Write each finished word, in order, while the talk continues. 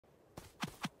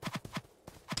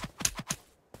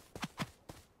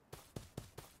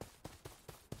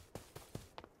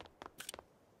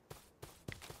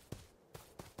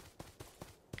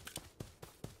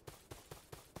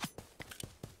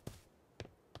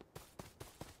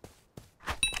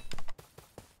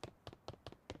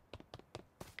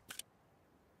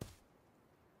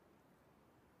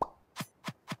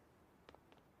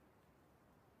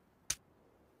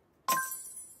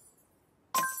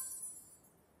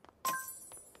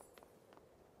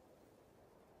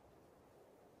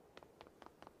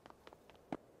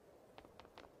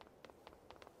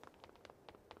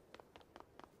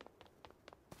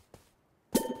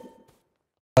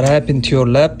What happened to your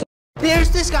laptop? There's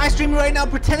this guy streaming right now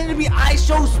pretending to be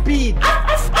IShowSpeed.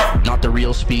 Not the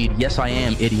real Speed. Yes, I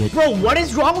am, idiot. Bro, what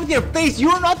is wrong with your face?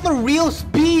 You're not the real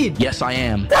Speed. Yes, I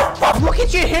am. Look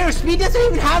at your hair. Speed doesn't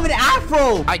even have an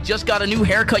afro. I just got a new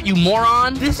haircut, you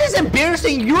moron. This is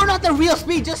embarrassing. You're not the real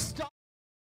Speed. Just stop.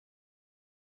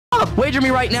 Wager me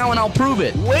right now and I'll prove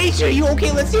it. Wager you?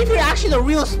 Okay, let's see if you're actually the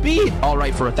real Speed. All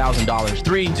right, for $1,000.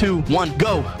 3, 2, 1,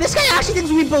 go. This guy actually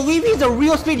thinks we believe he's the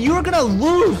real Speed. You're gonna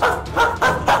lose.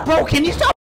 Bro, can you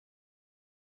stop?